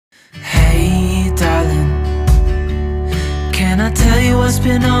what's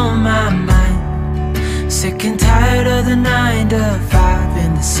been on my mind. Sick and tired of the 9 to 5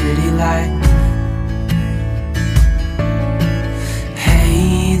 in the city life.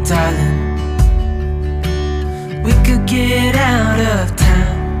 Hey darling, we could get out of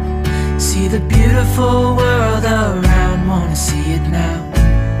town, see the beautiful world around, wanna see it now.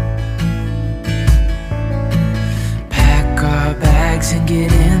 Pack our bags and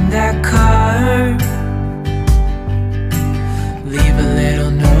get in that car, leave a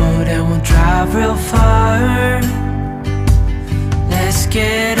little note and we'll drive real far. Let's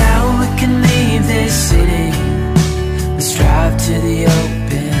get out, we can leave this city. Let's drive to the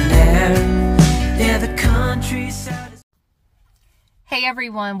open air. Yeah, the countryside. Hey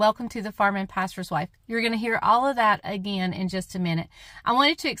everyone, welcome to the Farm and Pastor's Wife. You're going to hear all of that again in just a minute. I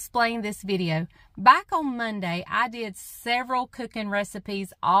wanted to explain this video. Back on Monday, I did several cooking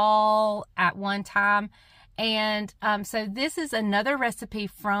recipes all at one time. And so this is another recipe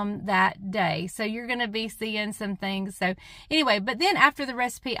from that day. So you're going to be seeing some things. So anyway, but then after the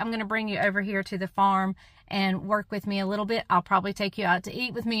recipe, I'm going to bring you over here to the farm and work with me a little bit. I'll probably take you out to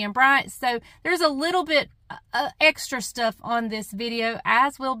eat with me and Bryant. So there's a little bit extra stuff on this video,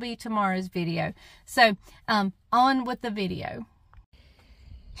 as will be tomorrow's video. So on with the video.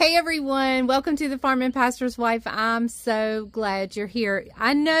 Hey everyone, welcome to the Farm and Pastor's Wife. I'm so glad you're here.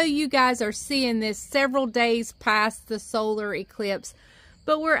 I know you guys are seeing this several days past the solar eclipse,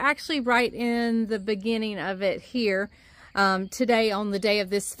 but we're actually right in the beginning of it here today on the day of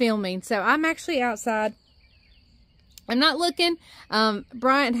this filming. So I'm actually outside. I'm not looking.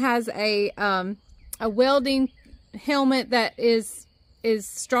 Bryant has a welding helmet that is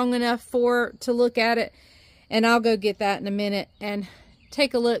strong enough to look at it, and I'll go get that in a minute and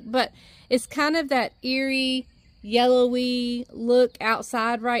take a look. But it's kind of that eerie yellowy look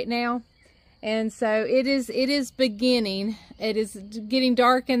outside right now, and so it is beginning. It is getting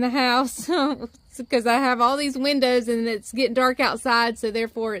dark in the house because I have all these windows and it's getting dark outside, so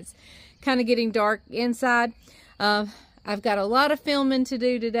therefore it's kind of getting dark inside. I've got a lot of filming to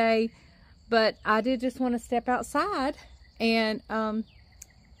do today, but I did just want to step outside and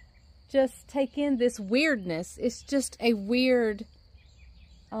just take in this weirdness. It's just a weird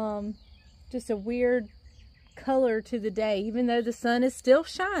color to the day, even though the sun is still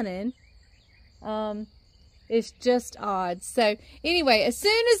shining. It's just odd. So anyway, as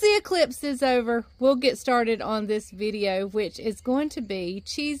soon as the eclipse is over, we'll get started on this video, which is going to be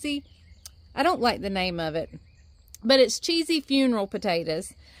cheesy. I don't like the name of it, but it's cheesy funeral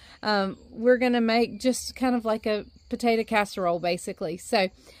potatoes. We're going to make just kind of like a potato casserole, basically. So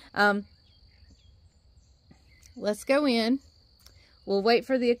let's go in. We'll wait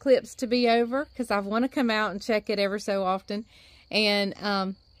for the eclipse to be over because I want to come out and check it ever so often.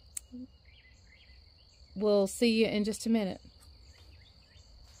 And we'll see you in just a minute.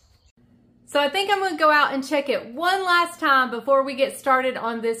 So I think I'm going to go out and check it one last time before we get started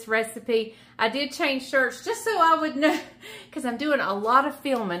on this recipe. I did change shirts just so I would know, because I'm doing a lot of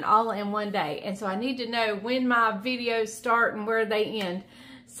filming all in one day. And so I need to know when my videos start and where they end.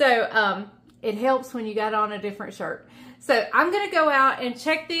 So it helps when you got on a different shirt. So I'm going to go out and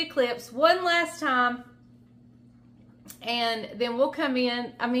check the eclipse one last time, and then we'll come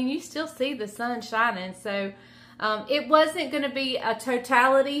in. I mean, you still see the sun shining, so it wasn't going to be a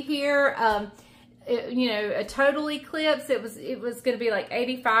totality here, you know, a total eclipse. It was going to be like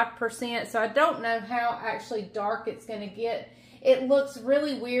 85%, so I don't know how actually dark it's going to get. It looks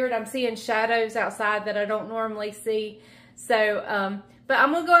really weird. I'm seeing shadows outside that I don't normally see. So, but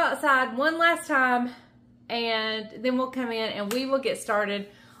I'm going to go outside one last time, and then we'll come in and we will get started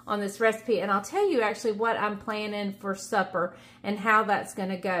on this recipe. And I'll tell you actually what I'm planning for supper and how that's going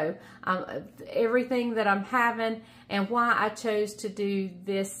to go. Everything that I'm having and why I chose to do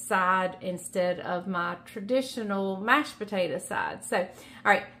this side instead of my traditional mashed potato side. So,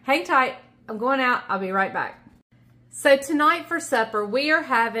 all right, hang tight. I'm going out. I'll be right back. So tonight for supper, we are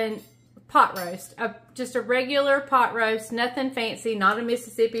having pot roast, just a regular pot roast, nothing fancy, not a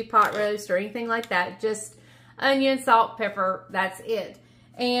Mississippi pot roast or anything like that, just onion, salt, pepper, that's it.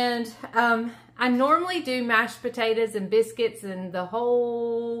 And I normally do mashed potatoes and biscuits and the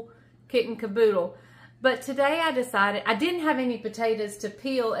whole kit and caboodle, but today I decided I didn't have any potatoes to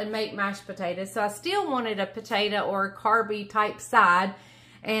peel and make mashed potatoes, so I still wanted a potato or a carby type side,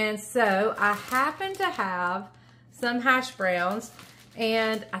 and so I happened to have some hash browns,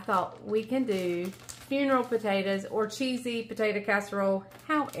 and I thought we can do funeral potatoes or cheesy potato casserole,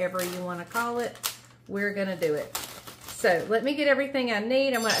 however you want to call it. We're going to do it. So let me get everything I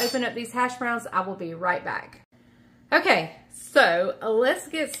need. I'm going to open up these hash browns. I will be right back. Okay, so let's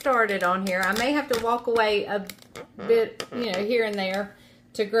get started on here. I may have to walk away a bit, you know, here and there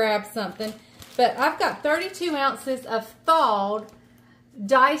to grab something. But I've got 32 ounces of thawed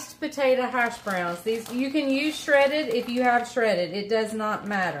diced potato hash browns. These you can use shredded if you have shredded. It does not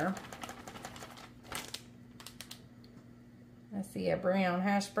matter. I see a brown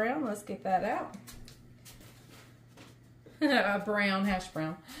hash brown. Let's get that out. A brown hash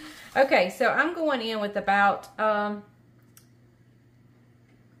brown. Okay, so I'm going in with about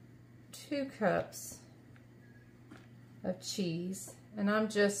 2 cups of cheese. And I'm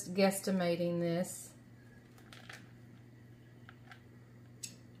just guesstimating this.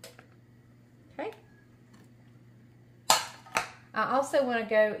 Okay. I also want to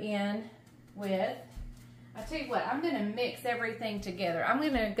go in with, I'll tell you what, I'm going to mix everything together. I'm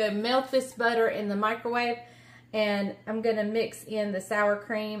going to go melt this butter in the microwave, and I'm going to mix in the sour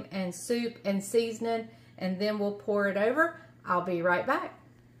cream and soup and seasoning, and then we'll pour it over. I'll be right back.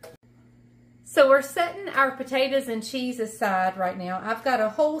 So we're setting our potatoes and cheese aside right now. I've got a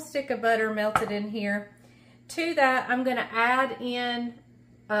whole stick of butter melted in here. To that, I'm going to add in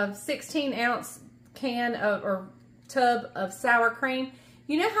a 16-ounce can of, or tub of sour cream.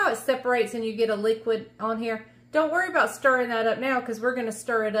 You know how it separates and you get a liquid on here? Don't worry about stirring that up now, because we're going to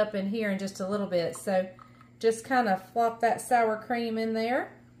stir it up in here in just a little bit. So just kind of flop that sour cream in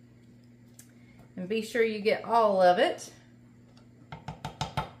there. And be sure you get all of it.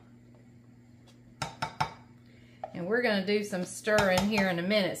 And we're going to do some stirring here in a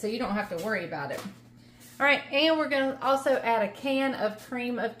minute, so you don't have to worry about it. All right, and we're going to also add a can of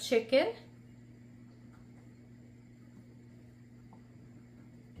cream of chicken.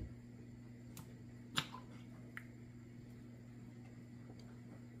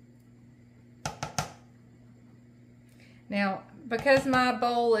 Now, because my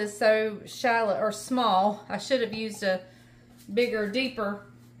bowl is so shallow or small, I should have used a bigger, deeper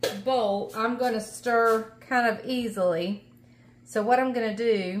bowl. I'm going to stir kind of easily. So what I'm going to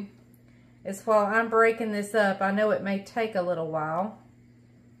do is, while I'm breaking this up, I know it may take a little while.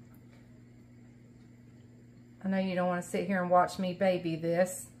 I know you don't want to sit here and watch me baby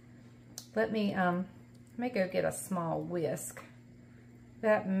this. Let me go get a small whisk.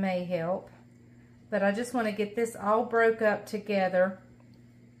 That may help. But I just want to get this all broke up together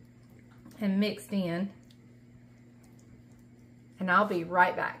and mixed in. And I'll be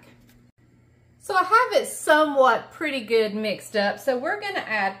right back. So I have it somewhat pretty good mixed up. So we're going to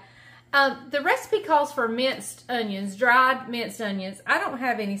add, the recipe calls for minced onions, dried minced onions. I don't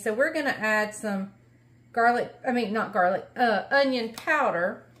have any, so we're going to add some onion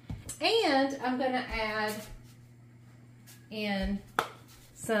powder. And I'm going to add in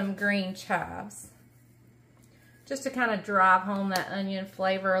some green chives, just to kind of drive home that onion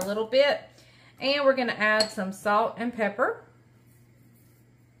flavor a little bit. And we're going to add some salt and pepper.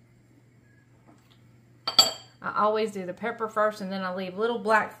 I always do the pepper first, and then I leave little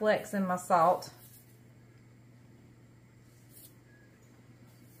black flecks in my salt.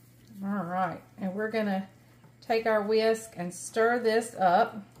 All right, and we're going to take our whisk and stir this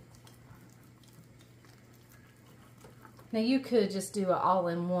up. Now you could just do an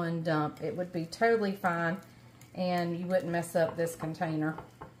all-in-one dump. It would be totally fine, and you wouldn't mess up this container.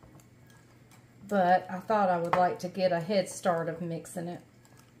 But I thought I would like to get a head start of mixing it.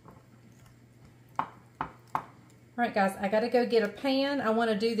 Alright guys, I got to go get a pan. I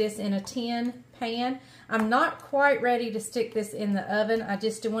want to do this in a tin pan. I'm not quite ready to stick this in the oven. I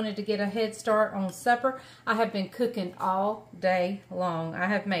just wanted to get a head start on supper. I have been cooking all day long. I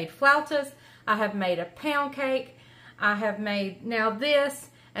have made flautas. I have made a pound cake. I have made now this,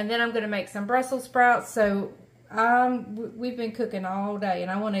 and then I'm going to make some Brussels sprouts. So we've been cooking all day,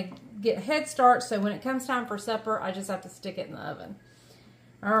 and I want to get a head start so when it comes time for supper, I just have to stick it in the oven.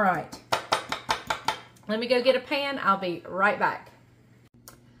 All right. Let me go get a pan. I'll be right back.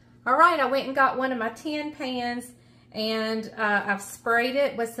 All right, I went and got one of my tin pans, and I've sprayed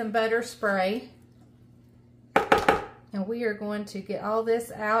it with some butter spray. And we are going to get all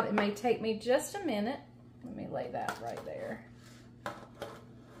this out. It may take me just a minute. Let me lay that right there.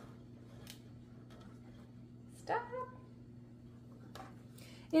 Stop.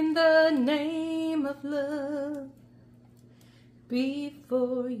 In the name of love,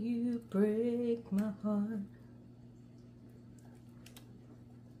 before you break my heart.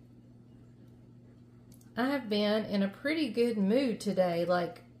 I have been in a pretty good mood today,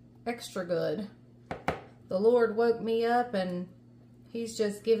 like extra good. The Lord woke me up, and He's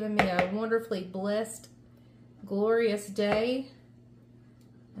just given me a wonderfully blessed, glorious day.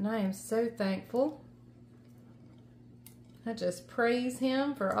 And I am so thankful. I just praise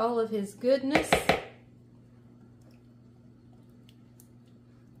Him for all of His goodness.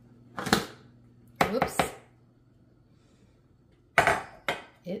 Whoops.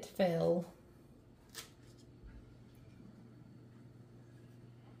 It fell.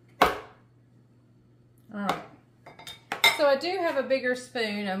 All right. So I do have a bigger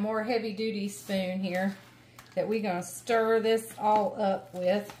spoon, a more heavy-duty spoon here that we're going to stir this all up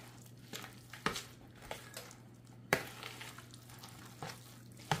with.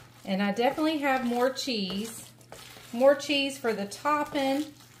 And I definitely have more cheese. More cheese for the topping.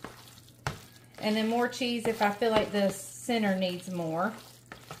 And then more cheese if I feel like the center needs more.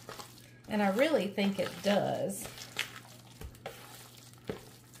 And I really think it does.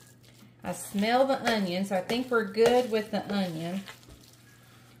 I smell the onion, so I think we're good with the onion.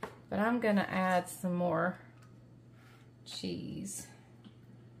 But I'm going to add some more cheese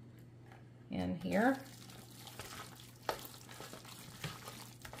in here.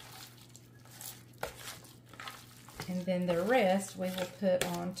 And then the rest we will put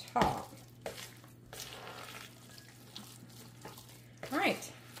on top. All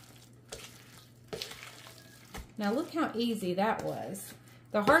right. Now look how easy that was.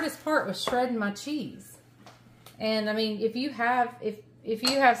 The hardest part was shredding my cheese. And I mean, if you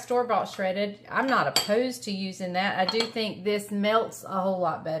have store-bought shredded, I'm not opposed to using that. I do think this melts a whole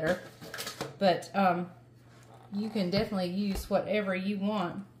lot better. But you can definitely use whatever you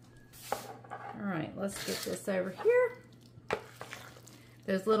want. All right, let's get this over here.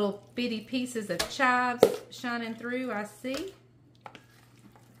 Those little bitty pieces of chives shining through, I see.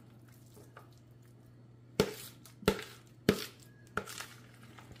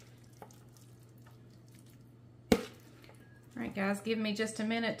 All right, guys, give me just a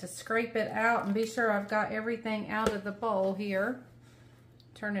minute to scrape it out and be sure I've got everything out of the bowl here.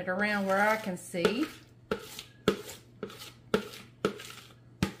 Turn it around where I can see.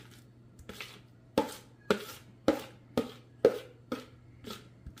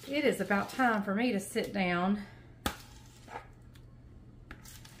 It is about time for me to sit down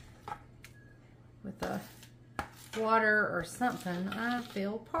with a water or something. I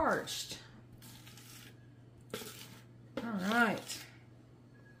feel parched. All right.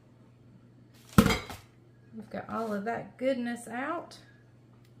 We've got all of that goodness out.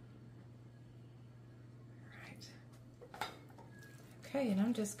 All right. Okay, and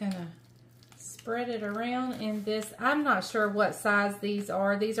I'm just gonna spread it around in this. I'm not sure what size these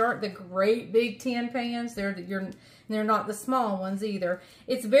are. These aren't the great big tin pans. They're not the small ones either.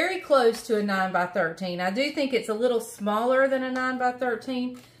 It's very close to a 9 by 13. I do think it's a little smaller than a 9 by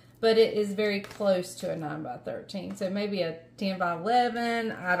 13, but it is very close to a 9 by 13. So maybe a 10 by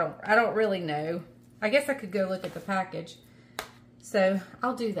 11. I don't really know. I guess I could go look at the package. So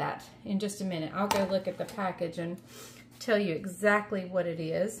I'll do that in just a minute. I'll go look at the package and tell you exactly what it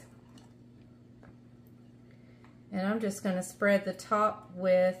is. And I'm just going to spread the top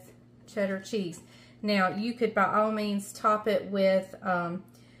with cheddar cheese. Now, you could by all means top it with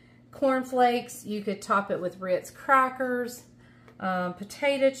corn flakes. You could top it with Ritz crackers,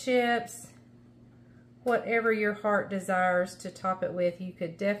 potato chips, whatever your heart desires to top it with, you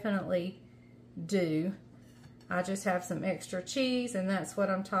could definitely do. I just have some extra cheese, and that's what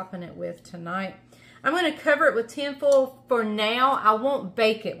I'm topping it with tonight. I'm going to cover it with tinfoil for now. I won't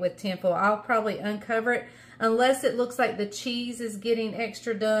bake it with tinfoil. I'll probably uncover it unless it looks like the cheese is getting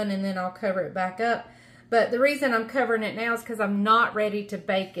extra done, and then I'll cover it back up. But the reason I'm covering it now is because I'm not ready to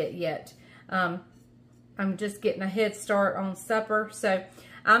bake it yet. I'm just getting a head start on supper. So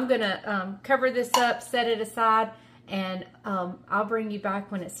I'm going to cover this up, set it aside, and I'll bring you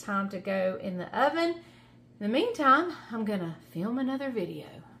back when it's time to go in the oven. In the meantime, I'm going to film another video.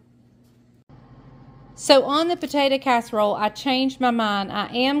 So on the potato casserole, I changed my mind. I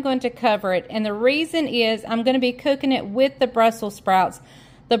am going to cover it, and the reason is I'm going to be cooking it with the Brussels sprouts.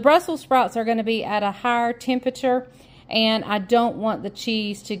 The Brussels sprouts are going to be at a higher temperature, and I don't want the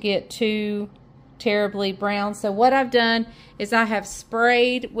cheese to get too terribly brown. So what I've done is I have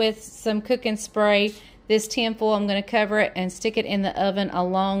sprayed with some cooking spray this tinfoil. I'm going to cover it and stick it in the oven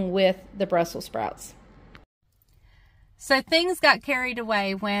along with the Brussels sprouts. So things got carried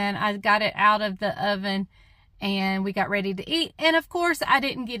away when I got it out of the oven and we got ready to eat. And of course, I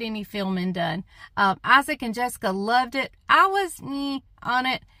didn't get any filming done. Isaac and Jessica loved it. I was on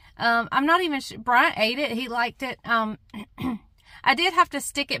it. I'm not even sure. Brian ate it. He liked it. I did have to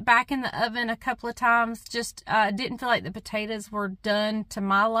stick it back in the oven a couple of times. Just didn't feel like the potatoes were done to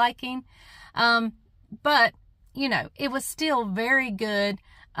my liking. But, you know, it was still very good.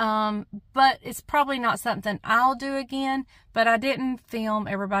 But it's probably not something I'll do again, but I didn't film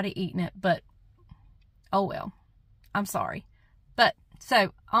everybody eating it, but oh well, I'm sorry. But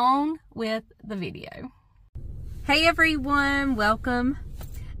so on with the video. Hey everyone, welcome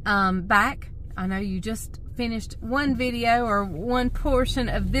back. I know you just finished one video or one portion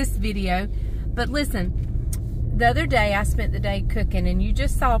of this video. But listen, the other day I spent the day cooking, and you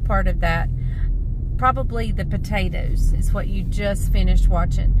just saw part of that. Probably the potatoes is what you just finished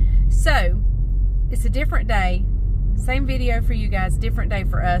watching. So it's a different day. Same video for you guys, different day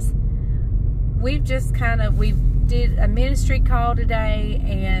for us. We did a ministry call today,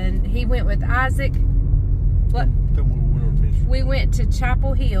 and he went with Isaac. What? We went to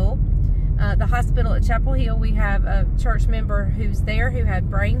Chapel Hill, the hospital at Chapel Hill. We have a church member who's there who had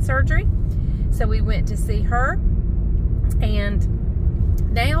brain surgery. So we went to see her,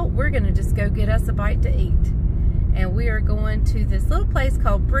 and now we're going to just go get us a bite to eat. And we are going to this little place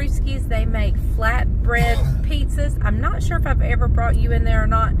called Brewski's. They make flatbread pizzas. I'm not sure if I've ever brought you in there or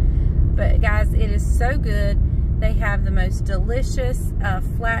not, but guys, it is so good. They have the most delicious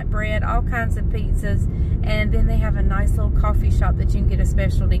flatbread, all kinds of pizzas, and then they have a nice little coffee shop that you can get a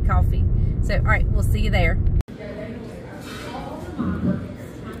specialty coffee. So, all right, we'll see you there.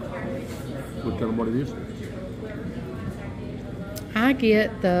 What kind of what it is? I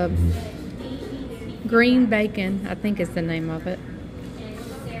get the green bacon, I think is the name of it,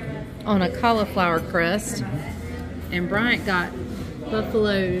 on a cauliflower crust. And Bryant got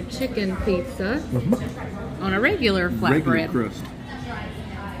buffalo chicken pizza on a regular flatbread. Regular crust.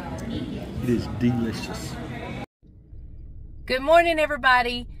 It is delicious. Good morning,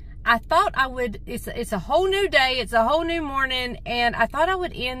 everybody. I thought I would, it's a whole new day, it's a whole new morning, and I thought I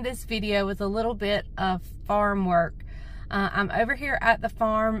would end this video with a little bit of farm work. I'm over here at the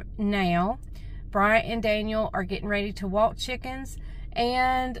farm now. Bryant and Daniel are getting ready to walk chickens,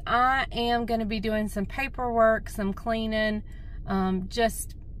 and I am going to be doing some paperwork, some cleaning,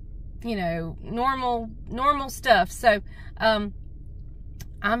 just, you know, normal stuff. So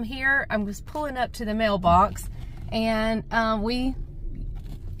I'm here, I'm just pulling up to the mailbox, and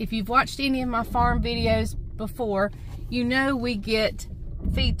if you've watched any of my farm videos before, you know we get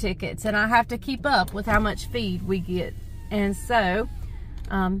feed tickets, and I have to keep up with how much feed we get. And so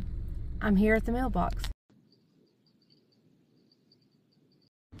I'm here at the mailbox.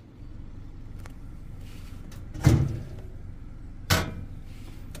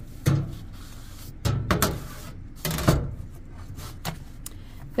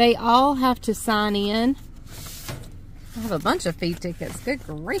 They all have to sign in. I have a bunch of feed tickets. Good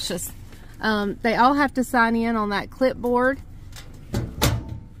gracious. They all have to sign in on that clipboard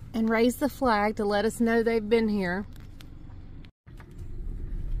and raise the flag to let us know they've been here.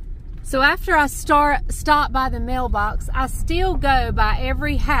 So after I stop by the mailbox, I still go by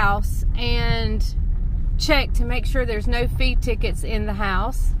every house and check to make sure there's no feed tickets in the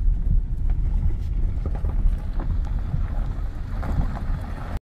house.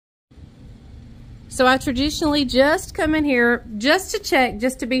 So I traditionally just come in here just to check,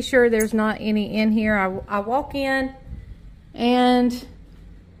 just to be sure there's not any in here. I walk in, and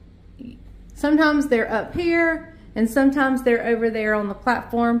sometimes they're up here, and sometimes they're over there on the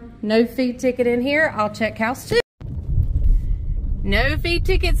platform. No feed ticket in here. I'll check house 2. No feed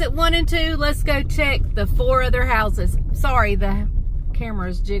tickets at 1 and 2. Let's go check the 4 other houses. Sorry, the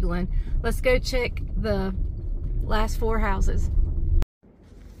camera's jiggling. Let's go check the last 4 houses.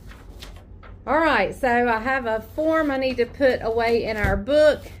 All right, so I have a form I need to put away in our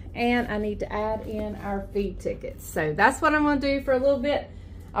book, and I need to add in our feed tickets. So that's what I'm going to do for a little bit.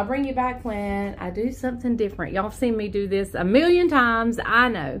 I'll bring you back when I do something different. Y'all have seen me do this a million times, I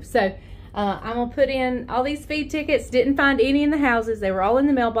know. So I'm going to put in all these feed tickets. Didn't find any in the houses. They were all in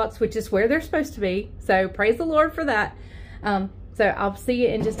the mailbox, which is where they're supposed to be. So praise the Lord for that. So I'll see you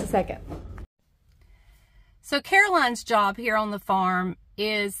in just a second. So Caroline's job here on the farm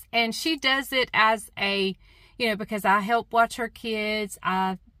is, and she does it as a, you know, because I help watch her kids.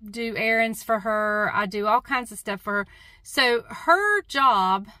 I do errands for her. I do all kinds of stuff for her. So her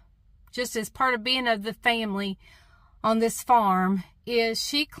job, just as part of being of the family on this farm, is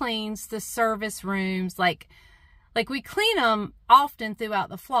she cleans the service rooms. Like we clean them often throughout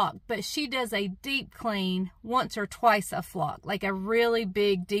the flock, but she does a deep clean once or twice a flock, like a really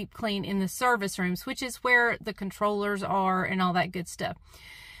big deep clean in the service rooms, which is where the controllers are and all that good stuff.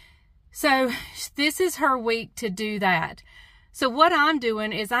 So this is her week to do that. So what I'm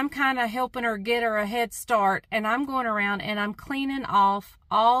doing is I'm kind of helping her get her a head start, and I'm going around and I'm cleaning off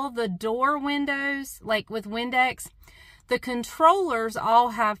all the door windows, like with Windex. The controllers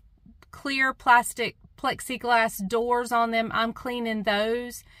all have clear plastic plexiglass doors on them. I'm cleaning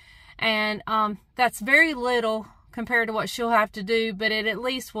those, and that's very little compared to what she'll have to do, but it at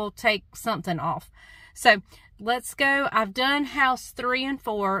least will take something off. So let's go. I've done house 3 and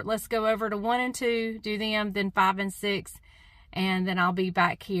 4. Let's go over to 1 and 2, do them, then 5 and 6, and then I'll be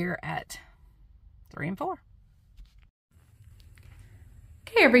back here at 3 and 4.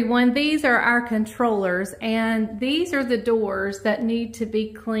 Hey everyone, these are our controllers, and these are the doors that need to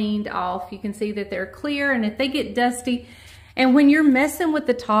be cleaned off. You can see that they're clear, and if they get dusty, and when you're messing with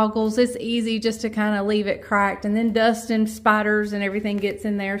the toggles, it's easy just to kind of leave it cracked, and then dust and spiders and everything gets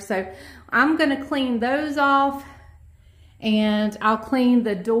in there. So I'm gonna clean those off, and I'll clean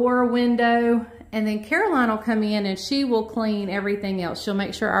the door window, and then Caroline will come in and she will clean everything else. She'll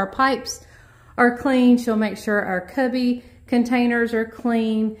make sure our pipes are clean. She'll make sure our cubby containers are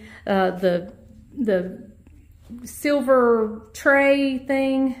clean. The silver tray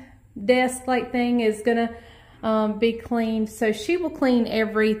thing, desk-like thing is gonna be cleaned. So she will clean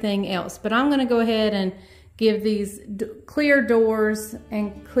everything else. But I'm gonna go ahead and give these clear doors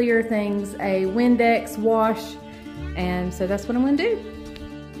and clear things a Windex wash. And so that's what I'm gonna do.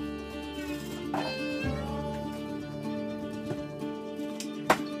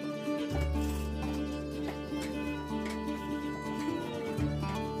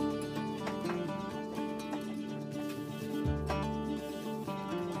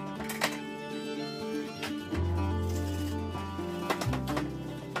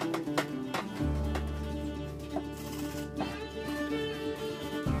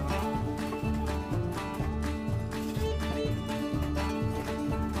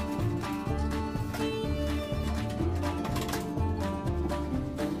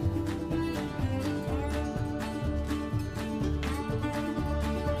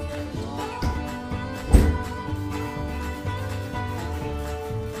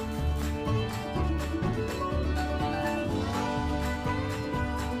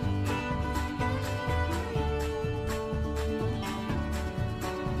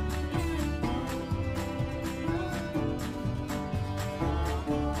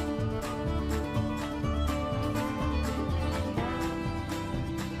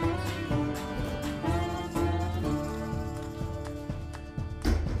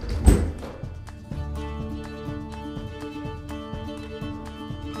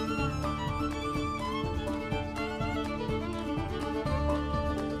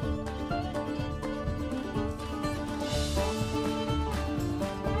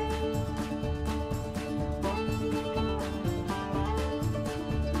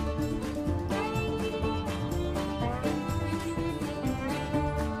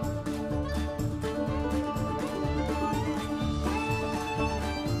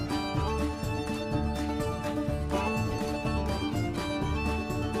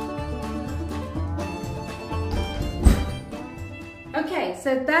 Okay,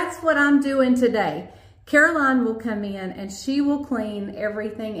 so that's what I'm doing today. Caroline will come in and she will clean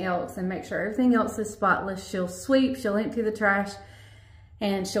everything else and make sure everything else is spotless. She'll sweep, she'll empty the trash,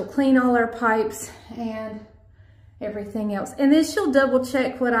 and she'll clean all our pipes and everything else. And then she'll double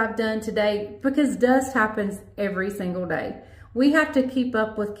check what I've done today, because dust happens every single day. We have to keep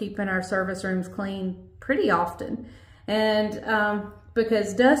up with keeping our service rooms clean pretty often. And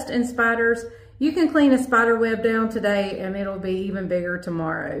because dust and spiders, you can clean a spider web down today and it'll be even bigger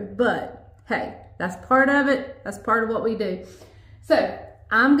tomorrow. But hey, that's part of it. That's part of what we do. So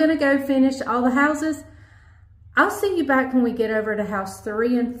I'm gonna go finish all the houses. I'll see you back when we get over to house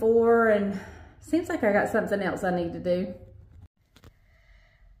 3 and 4, and seems like I got something else I need to do.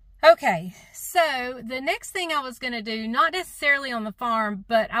 Okay, so the next thing I was gonna do, not necessarily on the farm,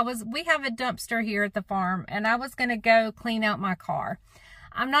 but we have a dumpster here at the farm, and I was gonna go clean out my car.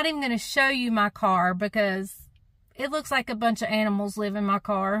 I'm not even going to show you my car because it looks like a bunch of animals live in my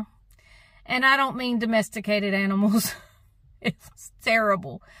car. And I don't mean domesticated animals. It's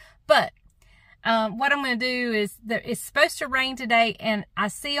terrible. But what I'm going to do is, it's supposed to rain today, and I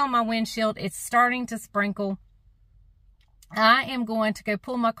see on my windshield it's starting to sprinkle. I am going to go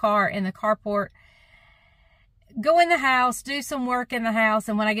pull my car in the carport, go in the house, do some work in the house,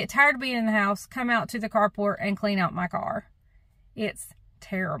 and when I get tired of being in the house, come out to the carport and clean out my car. It's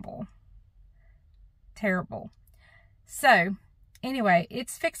terrible. Terrible. So anyway,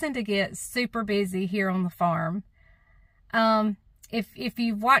 it's fixing to get super busy here on the farm. If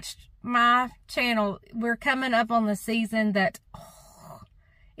you've watched my channel, we're coming up on the season that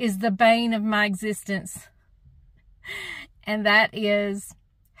is the bane of my existence, and that is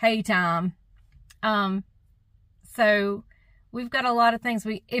hay time. So we've got a lot of things.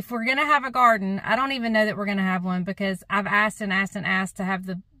 If we're going to have a garden, I don't even know that we're going to have one, because I've asked and asked and asked to have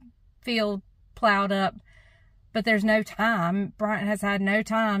the field plowed up, but there's no time. Bryant has had no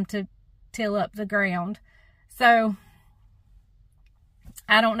time to till up the ground. So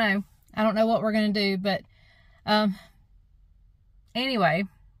I don't know. I don't know what we're going to do, but anyway.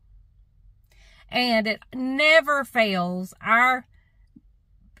 And it never fails. Our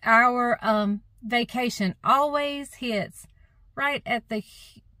vacation always hits right at the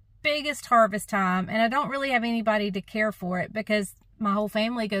biggest harvest time, and I don't really have anybody to care for it because my whole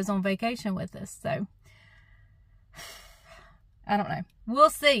family goes on vacation with us. So I don't know. We'll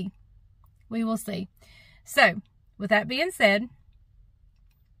see. We will see. So with that being said,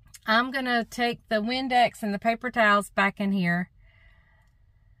 I'm going to take the Windex and the paper towels back in here.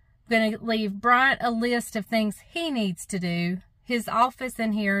 I'm going to leave Bryant a list of things he needs to do. His office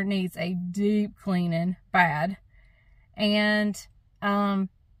in here needs a deep cleaning, bad. And then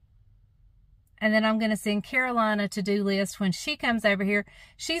I'm going to send Caroline a to-do list when she comes over here.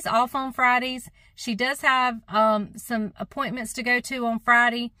 She's off on Fridays. She does have some appointments to go to on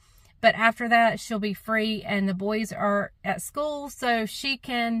Friday. But after that, she'll be free. And the boys are at school. So she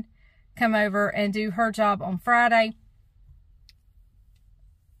can come over and do her job on Friday.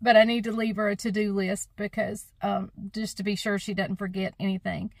 But I need to leave her a to-do list because just to be sure she doesn't forget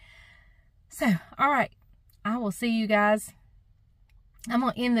anything. So, all right. I will see you guys. I'm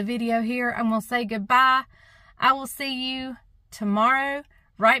going to end the video here. I'm going to say goodbye. I will see you tomorrow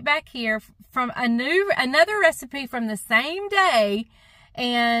right back here from another recipe from the same day.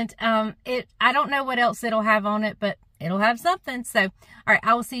 And I don't know what else it'll have on it, but it'll have something. So, all right,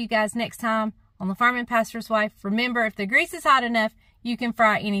 I will see you guys next time on The Farming Pastor's Wife. Remember, if the grease is hot enough, you can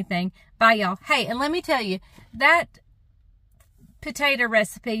fry anything. Bye, y'all. Hey, and let me tell you, that potato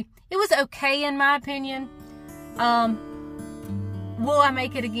recipe, it was okay in my opinion. Will I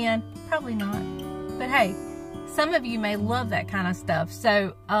make it again? Probably not. But hey, some of you may love that kind of stuff.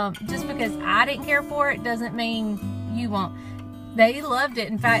 So just because I didn't care for it doesn't mean you won't. They loved it.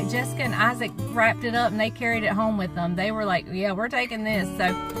 In fact, Jessica and Isaac wrapped it up and they carried it home with them. They were like, yeah, we're taking this. So,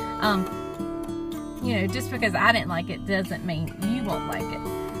 you know, just because I didn't like it doesn't mean you won't like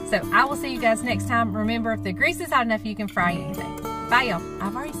it. So I will see you guys next time. Remember, if the grease is hot enough, you can fry anything. Bye, y'all.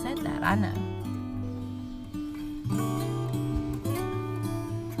 I've already said that. I know.